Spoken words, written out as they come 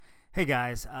Hey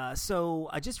guys, so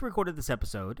I just recorded this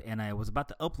episode and I was about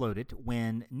to upload it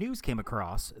when news came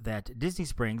across that Disney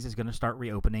Springs is going to start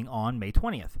reopening on May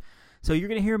 20th. So you're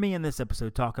going to hear me in this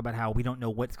episode talk about how we don't know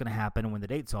what's going to happen and when the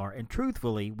dates are, and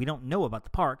truthfully, we don't know about the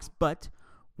parks, but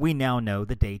we now know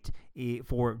the date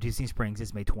for Disney Springs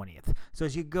is May 20th. So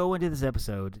as you go into this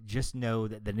episode, just know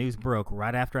that the news broke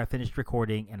right after I finished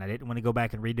recording and I didn't want to go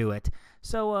back and redo it.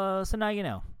 So now you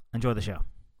know. Enjoy the show.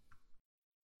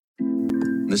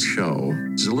 This show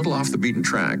is a little off the beaten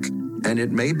track, and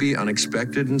it may be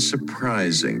unexpected and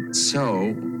surprising.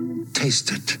 So,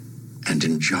 taste it and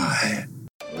enjoy.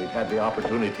 We've had the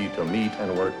opportunity to meet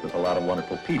and work with a lot of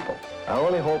wonderful people. I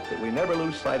only hope that we never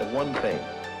lose sight of one thing,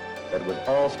 that it was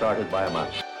all started by a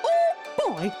mouse.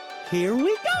 Oh, boy, here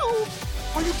we go.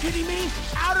 Are you kidding me?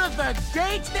 Out of the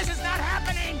gates? This is not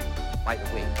happening! By the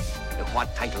way,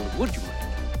 what title would you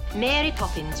like? Mary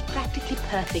Poppins, practically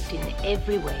perfect in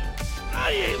every way.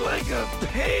 I ate like a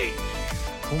pig!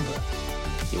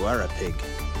 Pumbaa, you are a pig.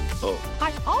 Oh.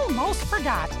 I almost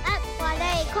forgot. That's why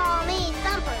they call me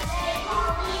Thumper.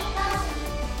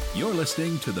 You're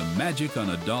listening to the Magic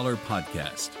on a Dollar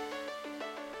podcast.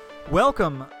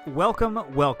 Welcome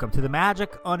to the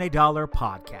Magic on a Dollar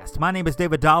podcast. My name is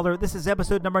David Dollar. This is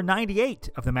episode number 98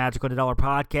 of the Magic on a Dollar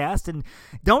podcast. And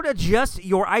don't adjust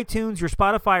your iTunes, your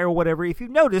Spotify, or whatever. If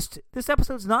you've noticed, this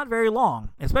episode's not very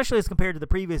long, especially as compared to the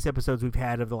previous episodes we've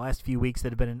had of the last few weeks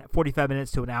that have been in 45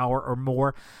 minutes to an hour or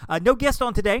more. No guest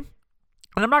on today.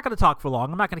 And I'm not going to talk for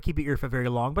long. I'm not going to keep your ear for very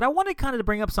long, but I wanted kind of to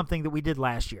bring up something that we did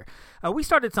last year. We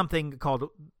started something called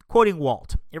Quoting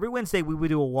Walt. Every Wednesday, we would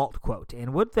do a Walt quote.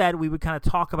 And with that, we would kind of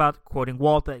talk about quoting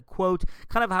Walt, that quote,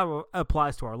 kind of how it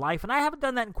applies to our life. And I haven't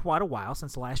done that in quite a while,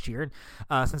 since last year,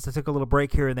 and since I took a little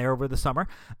break here and there over the summer.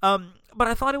 But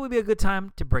I thought it would be a good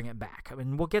time to bring it back. I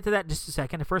mean, we'll get to that in just a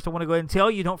second. First, I want to go ahead and tell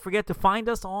you, don't forget to find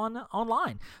us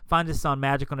online. Find us on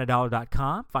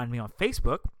magiconadollar.com. Find me on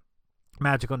Facebook.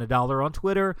 Magic on a Dollar on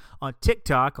Twitter, on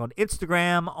TikTok, on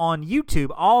Instagram, on YouTube,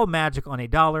 all Magic on a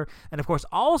Dollar. And, of course,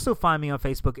 also find me on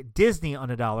Facebook, Disney on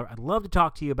a Dollar. I'd love to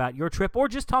talk to you about your trip or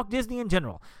just talk Disney in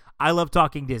general. I love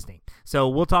talking Disney. So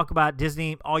we'll talk about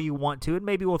Disney all you want to, and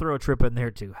maybe we'll throw a trip in there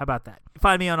too. How about that?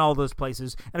 Find me on all those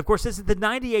places. And, of course, this is the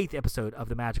 98th episode of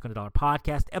the Magic on a Dollar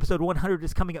podcast. Episode 100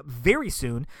 is coming up very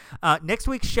soon. Next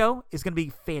week's show is going to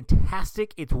be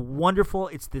fantastic. It's wonderful.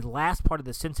 It's the last part of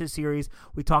the Senses series.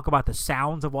 We talk about the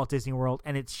sounds of Walt Disney World,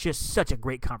 and it's just such a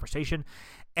great conversation.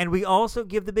 And we also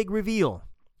give the big reveal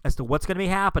as to what's going to be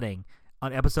happening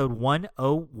on episode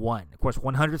 101. Of course,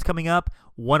 100 is coming up.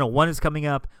 101 is coming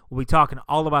up. We'll be talking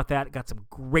all about that. Got some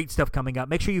great stuff coming up.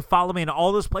 Make sure you follow me in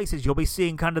all those places. You'll be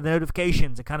seeing kind of the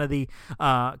notifications and kind of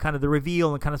the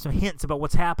reveal and kind of some hints about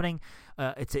what's happening.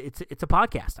 It's a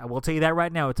podcast. I will tell you that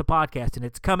right now. It's a podcast, and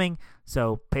it's coming,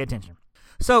 so pay attention.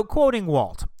 So, quoting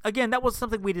Walt. Again, that was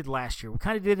something we did last year. We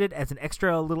kind of did it as an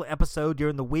extra little episode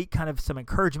during the week, kind of some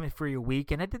encouragement for your week.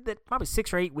 And I did that probably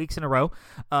 6 or 8 weeks in a row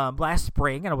last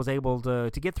spring, and I was able to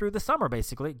get through the summer,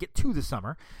 basically, get to the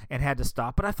summer, and had to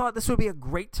stop. But I thought this would be a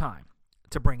great time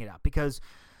to bring it up because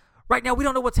right now we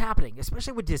don't know what's happening,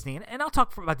 especially with Disney. And I'll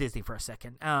talk about Disney for a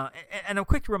second. And I'm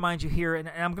quick to remind you here, and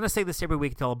I'm going to say this every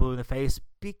week until I'm blue in the face,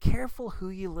 be careful who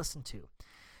you listen to.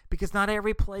 Because not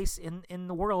every place in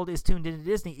the world is tuned into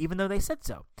Disney, even though they said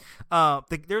so.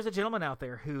 There's a gentleman out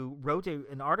there who wrote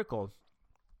an article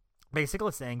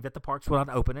basically saying that the parks will not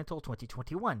open until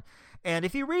 2021. And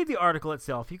if you read the article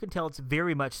itself, you can tell it's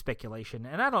very much speculation.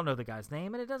 And I don't know the guy's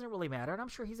name, and it doesn't really matter. And I'm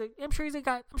sure he's a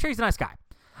nice guy.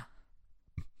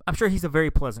 I'm sure he's a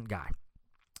very pleasant guy.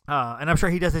 And I'm sure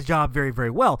he does his job very, very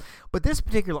well. But this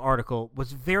particular article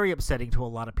was very upsetting to a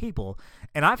lot of people.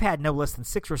 And I've had no less than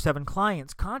 6 or 7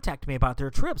 clients contact me about their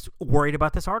trips worried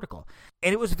about this article.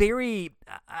 And it was very,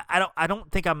 I don't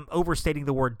think I'm overstating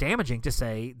the word damaging to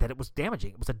say that it was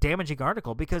damaging. It was a damaging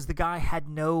article because the guy had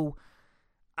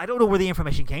I don't know where the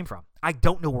information came from. I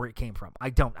don't know where it came from. I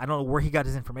don't know where he got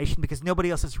his information because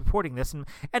nobody else is reporting this.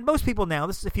 And most people now,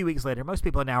 this is a few weeks later, most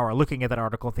people now are looking at that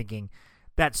article thinking,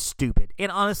 that's stupid. And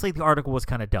honestly, the article was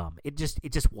kind of dumb. It just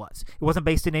was. It wasn't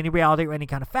based in any reality or any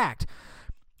kind of fact.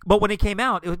 But when it came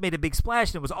out, it made a big splash,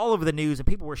 and it was all over the news, and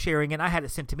people were sharing, and I had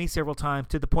it sent to me several times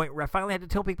to the point where I finally had to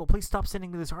tell people, please stop sending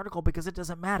me this article because it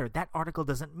doesn't matter. That article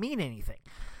doesn't mean anything.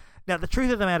 Now, the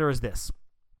truth of the matter is this.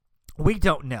 We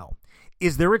don't know.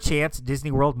 Is there a chance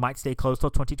Disney World might stay closed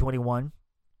till 2021?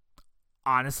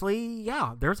 Honestly,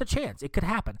 yeah, there's a chance. It could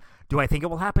happen. Do I think it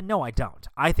will happen? No, I don't.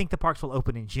 I think the parks will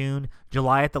open in June,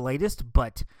 July at the latest,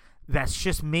 but That's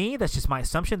just me. That's just my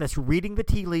assumption. That's reading the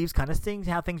tea leaves, kind of seeing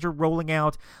how things are rolling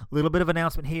out. A little bit of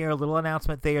announcement here, a little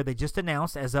announcement there. They just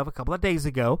announced, as of a couple of days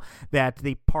ago, that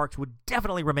the parks would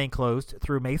definitely remain closed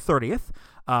through May 30th.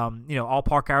 All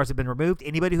park hours have been removed.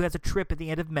 Anybody who has a trip at the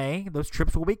end of May, those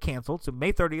trips will be canceled. So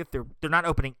May 30th, they're not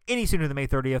opening any sooner than May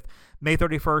 30th. May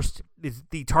 31st is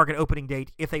the target opening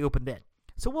date if they open then.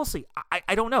 So we'll see.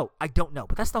 I don't know.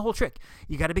 But that's the whole trick.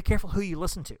 You got to be careful who you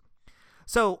listen to.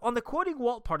 So on the quoting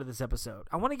Walt part of this episode,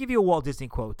 I want to give you a Walt Disney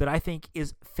quote that I think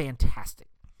is fantastic.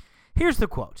 Here's the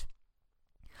quote.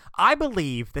 I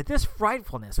believe that this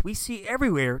frightfulness we see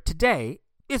everywhere today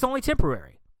is only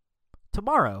temporary.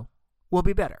 Tomorrow will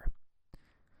be better.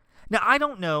 Now, I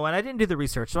don't know, and I didn't do the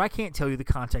research, so I can't tell you the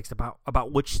context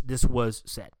about which this was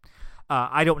said.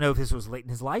 I don't know if this was late in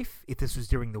his life, if this was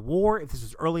during the war, if this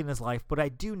was early in his life, but I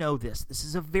do know this. This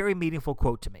is a very meaningful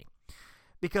quote to me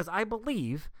because I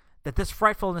believe that this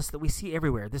frightfulness that we see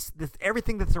everywhere, this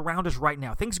everything that's around us right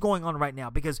now, things going on right now,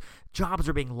 because jobs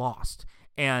are being lost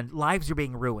and lives are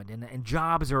being ruined and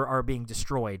jobs are being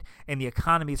destroyed and the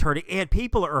economy is hurting and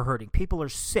people are hurting. People are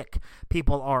sick.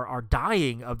 People are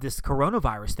dying of this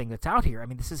coronavirus thing that's out here. I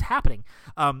mean, this is happening.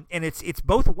 And it's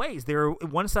both ways.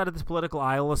 One side of this political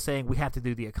aisle is saying we have to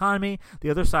do the economy. The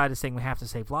other side is saying we have to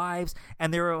save lives.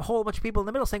 And there are a whole bunch of people in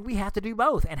the middle saying we have to do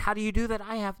both. And how do you do that?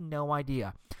 I have no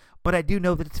idea. But I do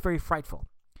know that it's very frightful.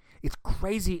 It's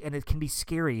crazy and it can be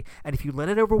scary. And if you let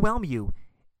it overwhelm you,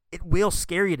 it will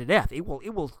scare you to death. It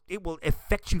will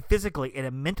affect you physically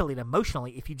and mentally and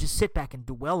emotionally if you just sit back and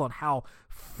dwell on how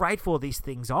frightful these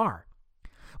things are.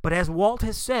 But as Walt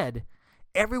has said,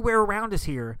 everywhere around us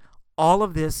here, all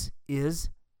of this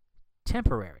is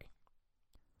temporary.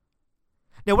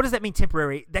 Now, what does that mean,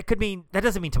 temporary? That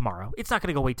doesn't mean tomorrow. It's not going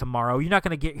to go away tomorrow. You're not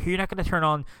going to turn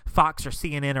on Fox or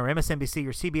CNN or MSNBC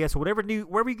or CBS or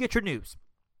wherever you get your news.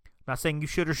 I'm not saying you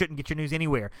should or shouldn't get your news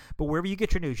anywhere, but wherever you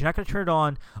get your news, you're not going to turn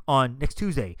it on next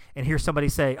Tuesday and hear somebody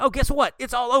say, "Oh, guess what?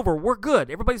 It's all over. We're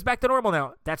good. Everybody's back to normal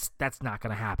now." That's not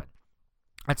going to happen.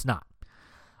 That's not.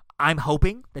 I'm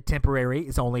hoping that temporary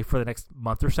is only for the next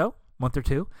month or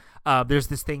two. There's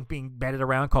this thing being batted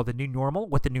around called the new normal.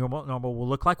 What the new normal will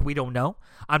look like, we don't know.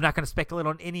 I'm not going to speculate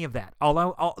on any of that.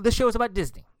 This show is about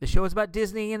Disney. The show is about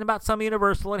Disney and about some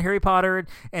Universal and Harry Potter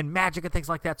and magic and things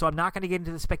like that. So I'm not going to get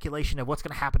into the speculation of what's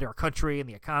going to happen to our country and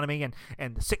the economy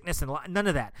and the sickness and none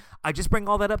of that. I just bring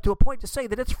all that up to a point to say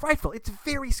that it's frightful. It's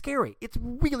very scary. It's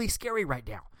really scary right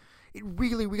now. It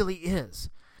really, really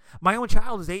is. My own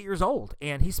child is 8 years old,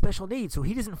 and he's special needs, so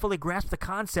he doesn't fully grasp the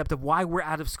concept of why we're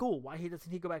out of school, why he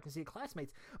doesn't go back and see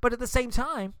classmates. But at the same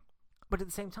time,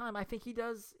 I think he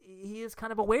does. He is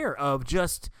kind of aware of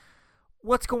just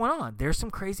what's going on. There's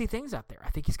some crazy things out there. I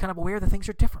think he's kind of aware that things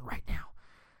are different right now,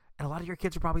 and a lot of your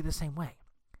kids are probably the same way.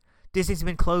 Disney's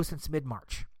been closed since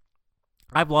mid-March.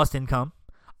 I've lost income.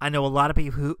 I know a lot of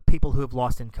people who have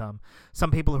lost income.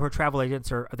 Some people who are travel agents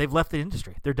they've left the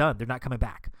industry. They're done. They're not coming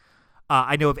back.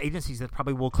 I know of agencies that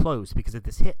probably will close because of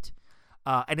this hit.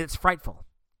 And it's frightful.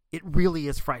 It really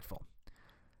is frightful.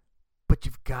 But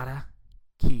you've got to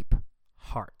keep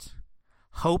heart.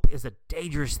 Hope is a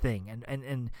dangerous thing.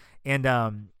 And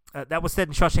that was said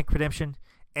in Shawshank Redemption.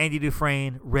 Andy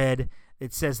Dufresne read.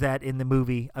 It says that in the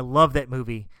movie. I love that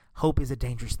movie. Hope is a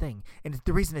dangerous thing. And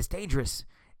the reason it's dangerous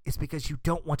is because you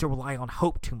don't want to rely on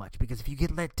hope too much. Because if you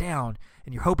get let down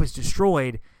and your hope is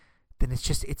destroyed, then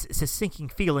it's a sinking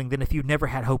feeling than if you never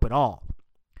had hope at all.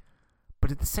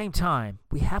 But at the same time,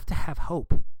 we have to have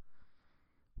hope.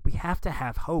 We have to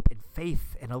have hope and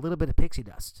faith and a little bit of pixie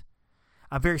dust.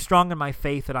 I'm very strong in my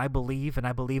faith that I believe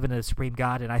in a supreme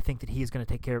God, and I think that he is going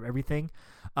to take care of everything.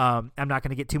 I'm not going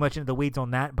to get too much into the weeds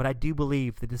on that, but I do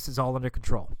believe that this is all under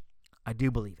control. I do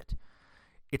believe it.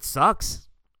 It sucks.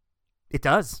 It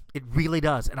does. It really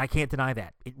does, and I can't deny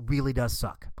that. It really does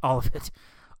suck. All of it.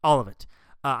 All of it.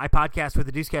 I podcast with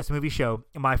the Deucecast Movie Show.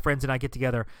 My friends and I get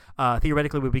together.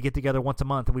 Theoretically, we would get together once a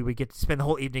month, and we would get to spend the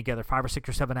whole evening together, 5 or 6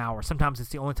 or 7 hours. Sometimes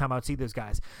it's the only time I would see those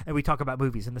guys. And we talk about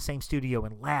movies in the same studio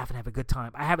and laugh and have a good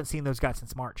time. I haven't seen those guys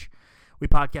since March. We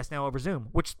podcast now over Zoom,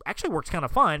 which actually works kind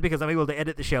of fun because I'm able to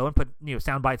edit the show and put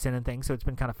sound bites in and things, so it's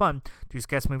been kind of fun.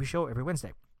 Deucecast Movie Show every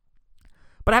Wednesday.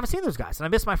 But I haven't seen those guys, and I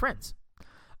miss my friends.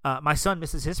 My son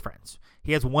misses his friends.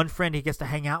 He has one friend he gets to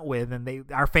hang out with,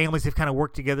 and our families have kind of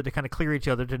worked together to kind of clear each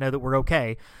other to know that we're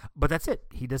okay. But that's it.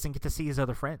 He doesn't get to see his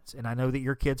other friends, and I know that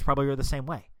your kids probably are the same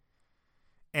way.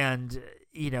 And,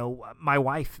 my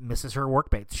wife misses her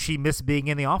workmates. She missed being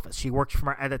in the office. She works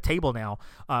at a table now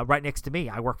right next to me.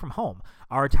 I work from home.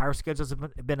 Our entire schedules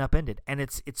have been upended, and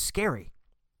it's scary.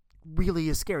 really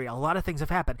is scary. A lot of things have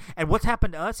happened, and what's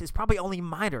happened to us is probably only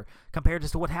minor compared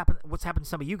to what's happened to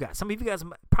some of you guys. Some of you guys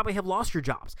probably have lost your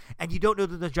jobs, and you don't know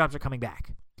that those jobs are coming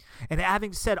back. And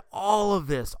having said all of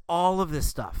this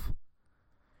stuff,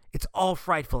 it's all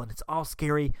frightful and it's all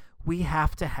scary. We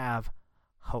have to have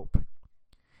hope.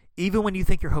 Even when you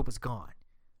think your hope is gone,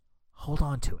 hold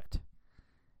on to it.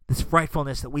 This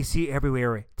frightfulness that we see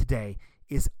everywhere today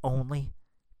is only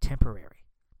temporary.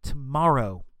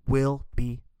 Tomorrow will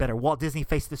be better. Walt Disney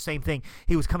faced the same thing.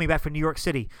 He was coming back from New York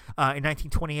City in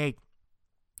 1928,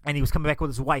 and he was coming back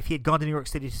with his wife. He had gone to New York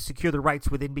City to secure the rights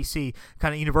with NBC,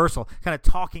 kind of Universal, kind of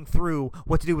talking through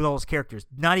what to do with all his characters,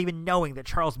 not even knowing that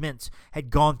Charles Mintz had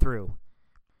gone through,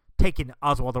 taken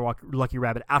Oswald the Lucky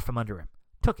Rabbit out from under him.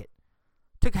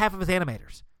 Took half of his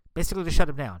animators, basically to shut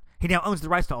him down. He now owns the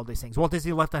rights to all these things. Walt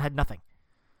Disney left and had nothing.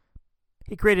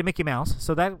 He created Mickey Mouse,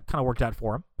 so that kind of worked out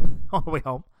for him all the way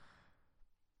home.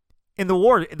 In the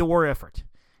war effort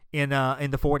in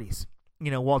the 40s,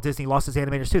 Walt Disney lost his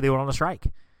animators too. They went on a strike,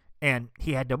 and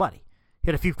he had nobody. He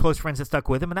had a few close friends that stuck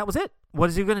with him, and that was it. What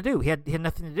is he going to do? He had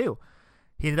nothing to do.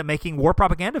 He ended up making war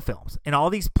propaganda films, and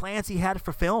all these plans he had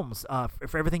for films,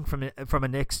 for everything from a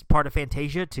next part of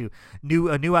Fantasia to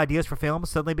new ideas for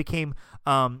films, suddenly became,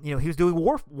 he was doing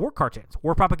war cartoons,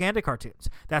 war propaganda cartoons.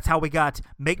 That's how we got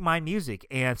Make Mine Music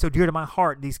and So Dear to My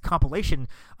Heart, these compilation,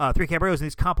 Three Caballeros, and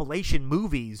these compilation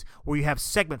movies where you have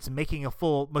segments and making a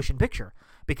full motion picture,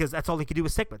 because that's all he could do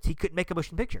with segments. He couldn't make a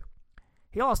motion picture.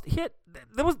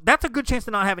 That's a good chance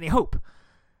to not have any hope.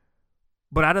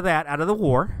 But out of the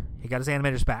war, he got his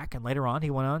animators back, and later on he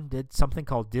went on and did something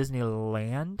called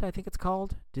Disneyland, I think it's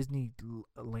called.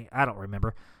 Disneyland, I don't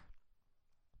remember.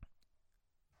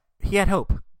 He had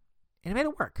hope, and he made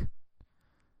it work.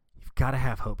 You've got to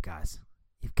have hope, guys.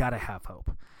 You've got to have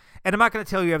hope. And I'm not going to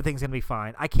tell you everything's going to be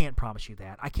fine. I can't promise you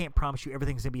that. I can't promise you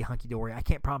everything's going to be hunky-dory. I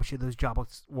can't promise you those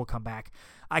jobs will come back.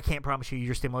 I can't promise you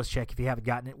your stimulus check, if you haven't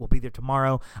gotten it, will be there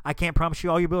tomorrow. I can't promise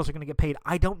you all your bills are going to get paid.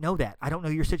 I don't know that. I don't know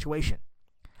your situation.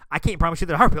 I can't promise you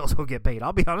that our bills will get paid.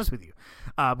 I'll be honest with you.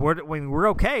 We're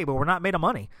okay, but we're not made of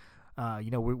money.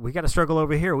 We got to struggle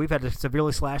over here. We've had to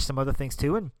severely slash some other things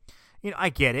too, and I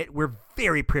get it. We're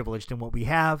very privileged in what we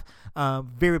have.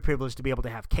 Very privileged to be able to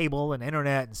have cable and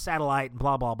internet and satellite and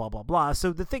blah blah blah blah blah.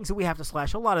 So the things that we have to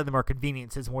slash, a lot of them are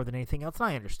conveniences more than anything else, and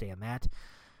I understand that.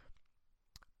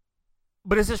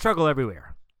 But it's a struggle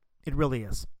everywhere. It really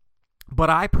is. But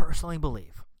I personally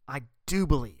believe, I do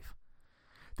believe,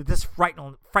 that this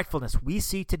frightfulness we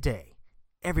see today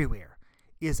everywhere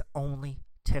is only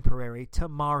temporary.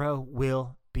 Tomorrow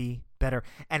will be better.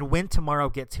 And when tomorrow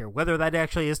gets here, whether that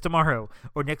actually is tomorrow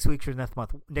or next week or next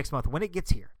month, when it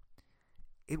gets here,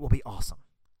 it will be awesome.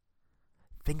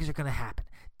 Things are going to happen.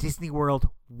 Disney World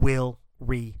will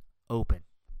reopen.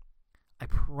 I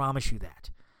promise you that.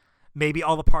 Maybe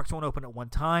all the parks won't open at one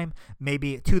time.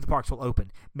 Maybe two of the parks will open.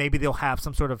 Maybe they'll have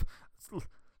some sort of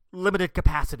limited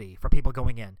capacity for people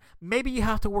going in. Maybe you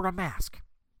have to wear a mask.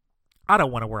 I don't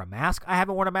want to wear a mask. I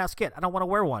haven't worn a mask yet. I don't want to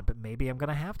wear one, but maybe I'm going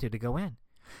to have to go in.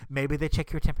 Maybe they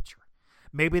check your temperature.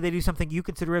 Maybe they do something you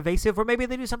consider evasive, or maybe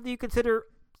they do something you consider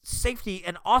safety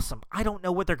and awesome. I don't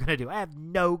know what they're going to do. I have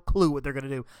no clue what they're going to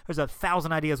do. There's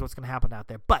 1,000 ideas what's going to happen out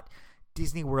there, but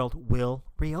Disney World will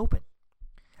reopen,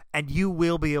 and you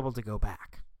will be able to go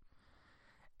back.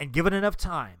 And given enough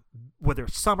time, whether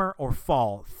summer or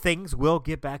fall, things will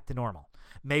get back to normal.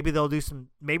 Maybe they'll do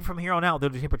maybe from here on out,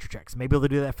 they'll do temperature checks. Maybe they'll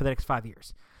do that for the next 5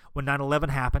 years. When 9/11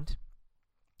 happened,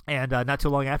 and not too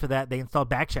long after that, they installed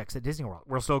bag checks at Disney World.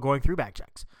 We're still going through bag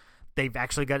checks. They've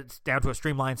actually got it down to a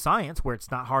streamlined science where it's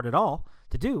not hard at all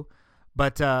to do.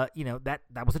 But, that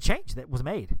was a change that was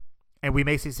made. And we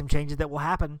may see some changes that will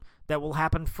happen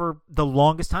for the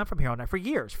longest time from here on out, for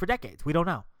years, for decades. We don't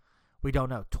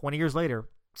know. 20 years later,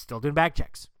 still doing bag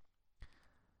checks.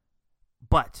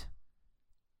 But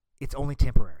it's only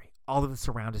temporary. All of this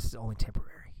around us is only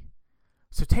temporary.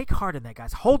 So take heart in that,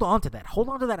 guys. Hold on to that. Hold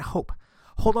on to that hope.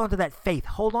 Hold on to that faith.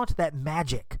 Hold on to that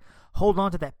magic. Hold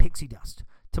on to that pixie dust.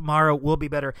 Tomorrow will be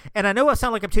better. And I know I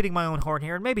sound like I'm tooting my own horn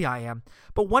here, and maybe I am.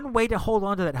 But one way to hold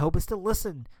on to that hope is to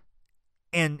listen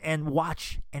and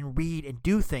watch and read and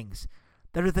do things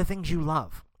that are the things you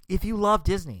love. If you love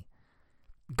Disney,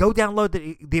 go download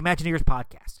the Imagineers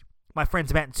podcast. My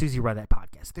friends Matt and Susie run that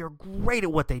podcast. They're great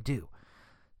at what they do.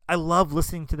 I love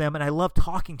listening to them, and I love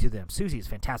talking to them. Susie is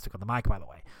fantastic on the mic, by the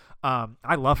way.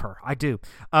 I love her. I do.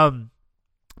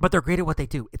 But they're great at what they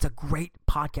do. It's a great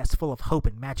podcast full of hope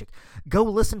and magic. Go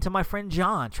listen to my friend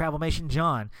John, Travelmation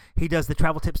John. He does the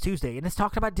Travel Tips Tuesday, and it's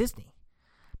talking about Disney.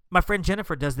 My friend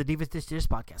Jennifer does the Divas Dish Dish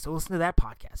podcast. So listen to that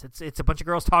podcast. It's a bunch of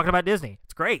girls talking about Disney.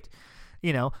 It's great.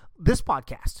 This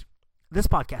podcast, This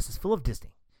podcast is full of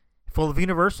Disney, full of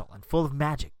Universal, and full of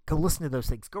magic. Go listen to those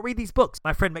things. Go read these books.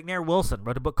 My friend McNair Wilson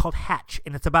wrote a book called Hatch,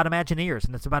 and it's about Imagineers,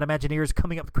 and it's about Imagineers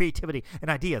coming up with creativity and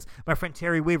ideas. My friend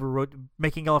Terry Weaver wrote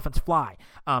Making Elephants Fly,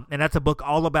 and that's a book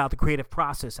all about the creative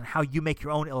process and how you make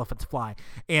your own elephants fly.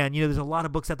 And, there's a lot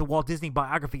of books. That the Walt Disney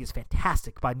biography is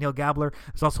fantastic by Neil Gabler.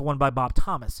 There's also one by Bob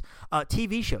Thomas.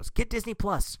 TV shows. Get Disney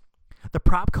Plus. The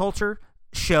Prop Culture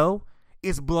show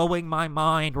is blowing my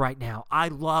mind right now. I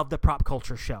love the Prop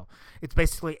Culture show. It's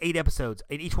basically 8 episodes,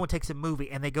 and each one takes a movie,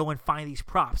 and they go and find these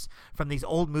props from these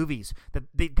old movies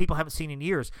that people haven't seen in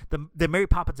years. The Mary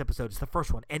Poppins episode is the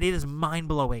first one, and it is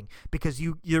mind-blowing because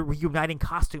you're reuniting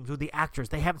costumes with the actors.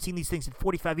 They haven't seen these things in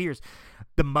 45 years.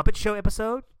 The Muppet Show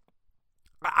episode,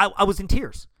 I was in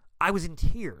tears. I was in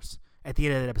tears at the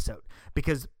end of that episode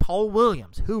because Paul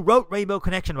Williams, who wrote Rainbow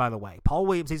Connection, by the way, Paul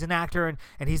Williams, he's an actor,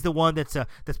 and he's the one that's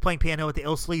playing piano at the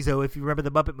El Sleazo. If you remember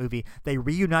the Muppet movie, they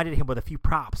reunited him with a few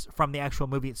props from the actual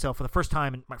movie itself for the first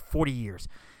time in like 40 years.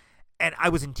 And I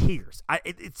was in tears.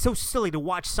 It's so silly to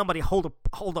watch somebody hold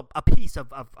up a piece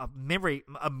of memory,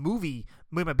 a movie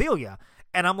memorabilia,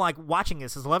 and I'm like watching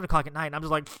this. It's 11 o'clock at night, and I'm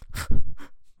just like,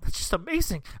 that's just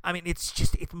amazing. I mean, it's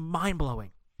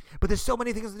mind-blowing. But there's so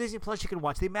many things on Disney Plus you can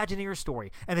watch. The Imagineer story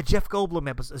and the Jeff Goldblum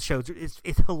episode shows.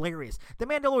 It's hilarious. The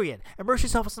Mandalorian. Immerse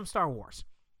yourself in some Star Wars.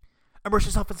 Immerse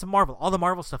yourself in some Marvel. All the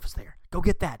Marvel stuff is there. Go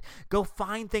get that. Go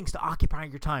find things to occupy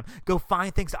your time. Go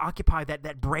find things to occupy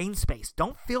that brain space.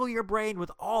 Don't fill your brain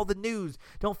with all the news.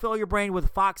 Don't fill your brain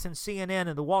with Fox and CNN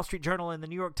and the Wall Street Journal and the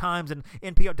New York Times and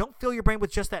NPR. Don't fill your brain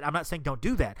with just that. I'm not saying don't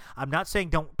do that. I'm not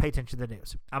saying don't pay attention to the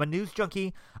news. I'm a news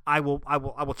junkie. I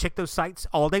will check those sites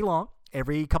all day long.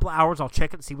 Every couple of hours, I'll check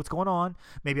it and see what's going on.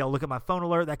 Maybe I'll look at my phone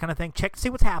alert, that kind of thing. Check, see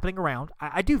what's happening around.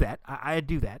 I do that. I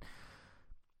do that.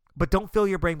 But don't fill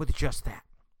your brain with just that.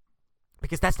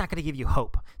 Because that's not going to give you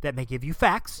hope. That may give you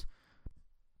facts.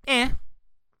 Say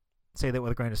that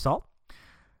with a grain of salt.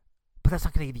 But that's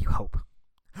not going to give you hope.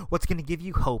 What's going to give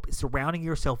you hope is surrounding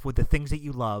yourself with the things that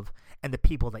you love and the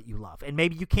people that you love. And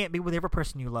maybe you can't be with every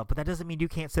person you love, but that doesn't mean you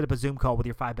can't set up a Zoom call with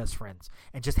your 5 best friends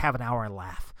and just have an hour and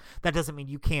laugh. That doesn't mean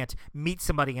you can't meet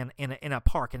somebody in a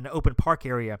park, in an open park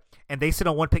area, and they sit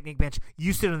on one picnic bench,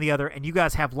 you sit on the other, and you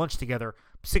guys have lunch together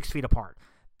 6 feet apart.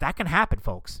 That can happen,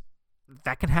 folks.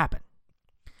 That can happen.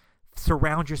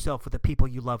 Surround yourself with the people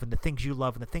you love and the things you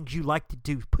love and the things you like to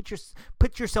do.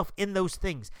 Put yourself in those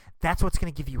things. That's what's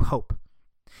going to give you hope.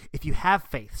 If you have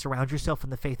faith, surround yourself in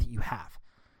the faith that you have.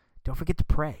 Don't forget to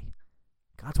pray.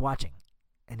 God's watching,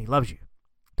 and He loves you.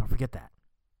 Don't forget that.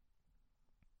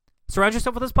 Surround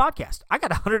yourself with this podcast. I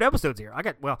got 100 episodes here. I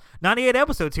got, 98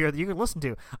 episodes here that you can listen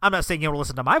to. I'm not saying you'll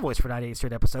listen to my voice for 98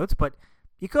 straight episodes, but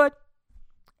you could.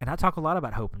 And I talk a lot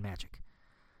about hope and magic.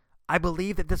 I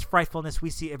believe that this frightfulness we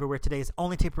see everywhere today is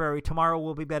only temporary. Tomorrow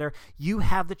will be better. You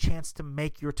have the chance to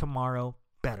make your tomorrow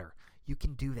better. You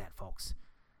can do that, folks.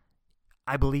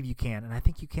 I believe you can, and I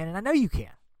think you can, and I know you can.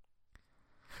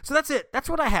 So that's it. That's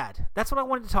what I had. That's what I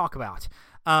wanted to talk about.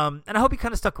 And I hope you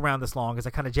kind of stuck around this long as I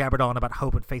kind of jabbered on about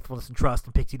hope and faithfulness and trust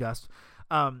and pixie dust.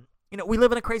 We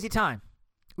live in a crazy time.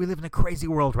 We live in a crazy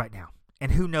world right now.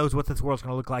 And who knows what this world's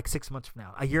going to look like 6 months from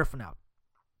now, a year from now,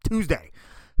 Tuesday.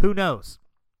 Who knows?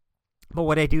 But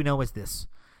what I do know is this,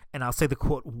 and I'll say the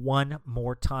quote one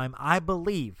more time. I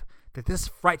believe that this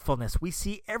frightfulness we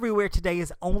see everywhere today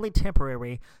is only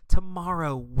temporary.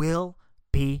 Tomorrow will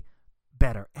be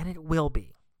better, and it will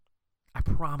be. I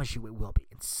promise you it will be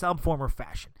in some form or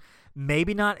fashion.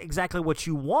 Maybe not exactly what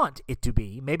you want it to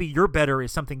be. Maybe your better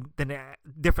is something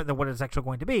different than what it's actually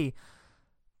going to be,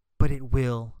 but it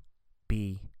will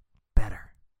be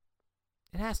better.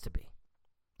 It has to be.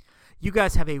 You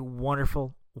guys have a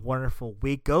wonderful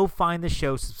week. Go find the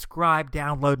show, subscribe,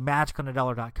 download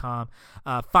magiconadollar.com.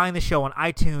 Find the show on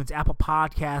iTunes, Apple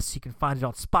Podcasts. You can find it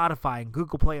on Spotify and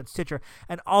Google Play and Stitcher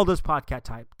and all those podcast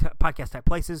type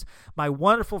places. My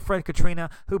wonderful friend Katrina,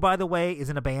 who by the way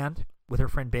is in a band with her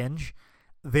friend Benj.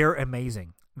 They're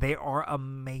amazing. They are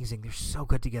amazing. They're so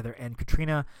good together. And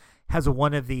Katrina has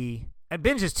and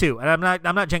Benj is too. And I'm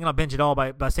not jangling on Benj at all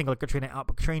by singling Katrina out,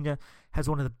 but Katrina has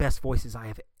one of the best voices I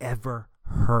have ever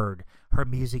heard. Her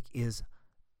music is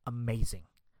amazing.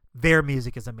 Their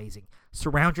music is amazing.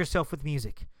 Surround yourself with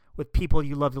music, with people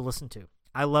you love to listen to.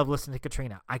 I love listening to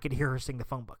Katrina. I could hear her sing the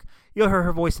phone book. You'll hear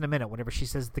her voice in a minute whenever she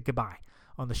says the goodbye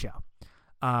on the show.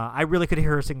 I really could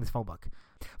hear her sing the phone book.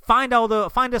 Find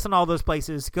us on all those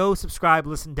places. Go subscribe,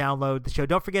 listen, download the show.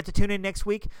 Don't forget to tune in next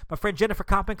week. My friend Jennifer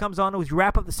Koppman comes on as we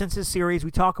wrap up the Census series.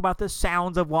 We talk about the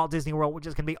sounds of Walt Disney World, which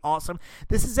is going to be awesome.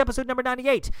 This is episode number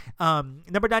 98.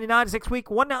 Number 99 is next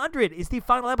week. 100 is the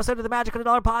final episode of the Magic on a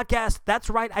Dollar podcast. That's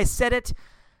right. I said it.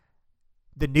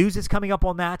 The news is coming up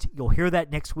on that. You'll hear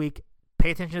that next week.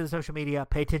 Pay attention to the social media.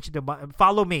 Pay attention to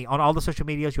follow me on all the social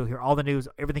medias. You'll hear all the news,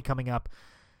 everything coming up.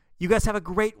 You guys have a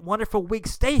great, wonderful week.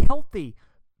 Stay healthy.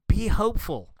 Be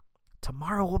hopeful.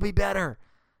 Tomorrow will be better.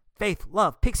 Faith,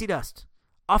 love, pixie dust,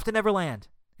 off to Neverland,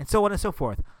 and so on and so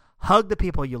forth. Hug the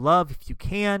people you love if you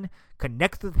can.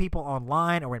 Connect with people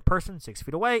online or in person, 6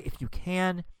 feet away if you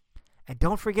can. And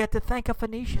don't forget to thank a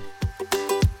Phoenician.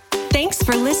 Thanks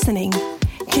for listening.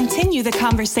 Continue the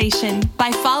conversation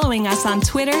by following us on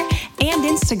Twitter and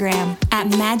Instagram at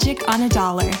Magic on a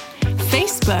Dollar,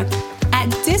 Facebook at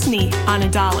Disney on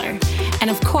a Dollar, and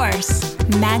of course,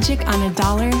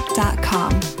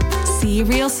 magiconadollar.com. See you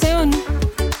real soon.